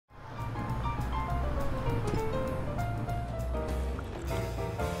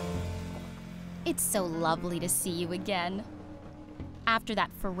It's so lovely to see you again. After that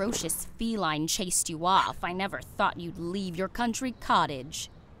ferocious feline chased you off, I never thought you'd leave your country cottage.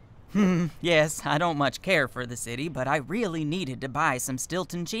 Yes, I don't much care for the city, but I really needed to buy some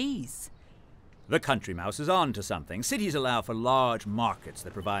Stilton cheese. The country mouse is on to something. Cities allow for large markets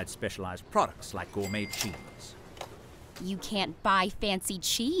that provide specialized products like gourmet cheese. You can't buy fancy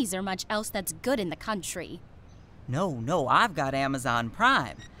cheese or much else that's good in the country. No, I've got Amazon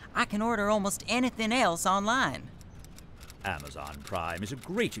Prime. I can order almost anything else online. Amazon Prime is a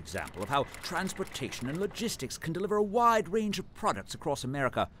great example of how transportation and logistics can deliver a wide range of products across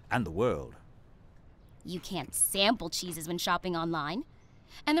America and the world. You can't sample cheeses when shopping online.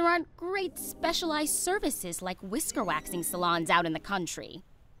 And there aren't great specialized services like whisker waxing salons out in the country.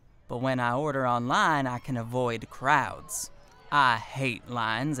 But when I order online, I can avoid crowds. I hate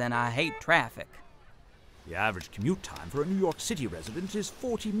lines and I hate traffic. The average commute time for a New York City resident is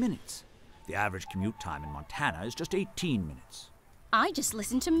 40 minutes. The average commute time in Montana is just 18 minutes. I just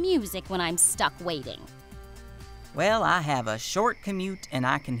listen to music when I'm stuck waiting. Well, I have a short commute and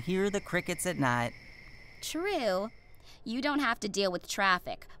I can hear the crickets at night. True. You don't have to deal with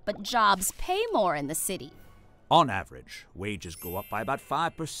traffic, but jobs pay more in the city. On average, wages go up by about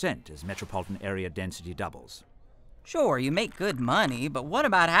 5% as metropolitan area density doubles. Sure, you make good money, but what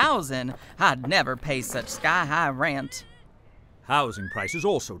about housing? I'd never pay such sky-high rent. Housing prices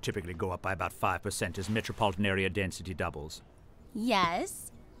also typically go up by about 5% as metropolitan area density doubles.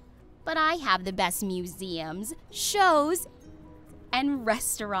 Yes, but I have the best museums, shows, and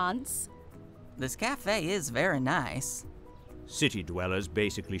restaurants. This cafe is very nice. City dwellers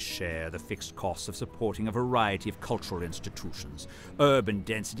basically share the fixed costs of supporting a variety of cultural institutions. Urban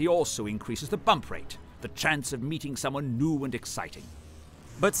density also increases the bump rate, the chance of meeting someone new and exciting.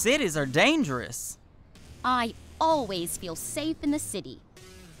 But cities are dangerous. I always feel safe in the city.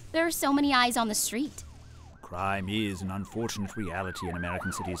 There are so many eyes on the street. Crime is an unfortunate reality in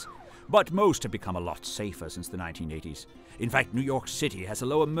American cities, but most have become a lot safer since the 1980s. In fact, New York City has a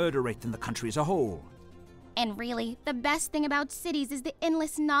lower murder rate than the country as a whole. And really, the best thing about cities is the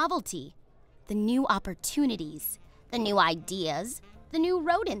endless novelty. The new opportunities, the new ideas, the new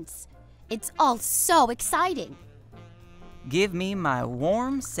rodents. It's all so exciting. Give me my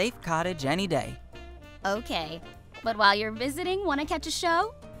warm, safe cottage any day. Okay, but while you're visiting, want to catch a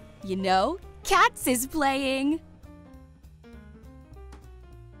show? You know, Cats is playing.